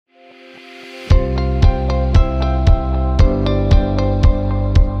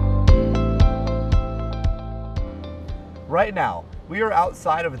Right now, we are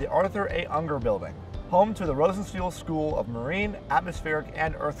outside of the Arthur A. Ungar Building, home to the Rosenstiel School of Marine, Atmospheric,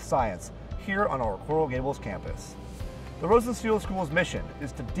 and Earth Science, here on our Coral Gables campus. The Rosenstiel School's mission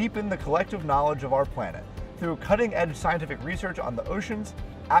is to deepen the collective knowledge of our planet through cutting-edge scientific research on the oceans,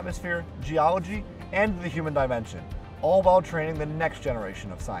 atmosphere, geology, and the human dimension, all while training the next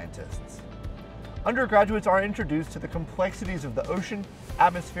generation of scientists. Undergraduates are introduced to the complexities of the ocean,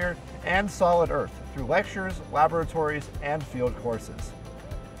 atmosphere, and solid Earth through lectures, laboratories, and field courses.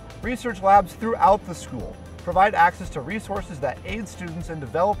 Research labs throughout the school provide access to resources that aid students in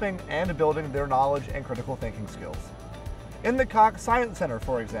developing and building their knowledge and critical thinking skills. In the Cox Science Center,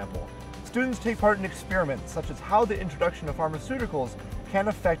 for example, students take part in experiments such as how the introduction of pharmaceuticals can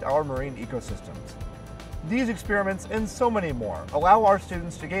affect our marine ecosystems. These experiments and so many more allow our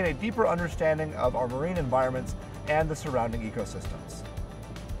students to gain a deeper understanding of our marine environments and the surrounding ecosystems.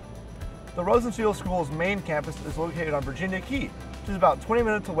 The Rosenstiel School's main campus is located on Virginia Key, which is about 20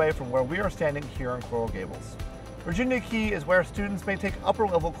 minutes away from where we are standing here in Coral Gables. Virginia Key is where students may take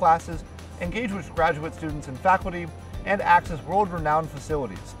upper-level classes, engage with graduate students and faculty, and access world-renowned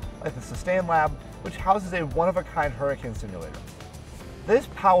facilities, like the Sustain Lab, which houses a one-of-a-kind hurricane simulator. This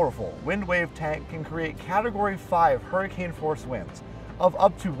powerful wind wave tank can create Category 5 hurricane force winds of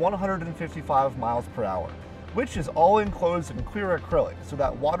up to 155 miles per hour, which is all enclosed in clear acrylic so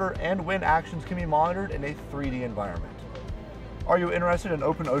that water and wind actions can be monitored in a 3D environment. Are you interested in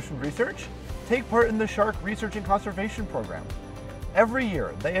open ocean research? Take part in the Shark Research and Conservation Program. Every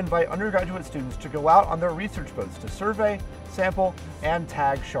year, they invite undergraduate students to go out on their research boats to survey, sample, and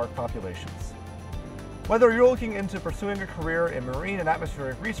tag shark populations. Whether you're looking into pursuing a career in marine and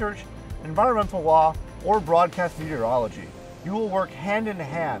atmospheric research, environmental law, or broadcast meteorology, you will work hand in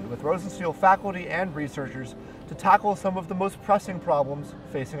hand with Rosenstiel faculty and researchers to tackle some of the most pressing problems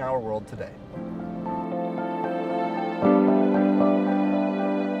facing our world today.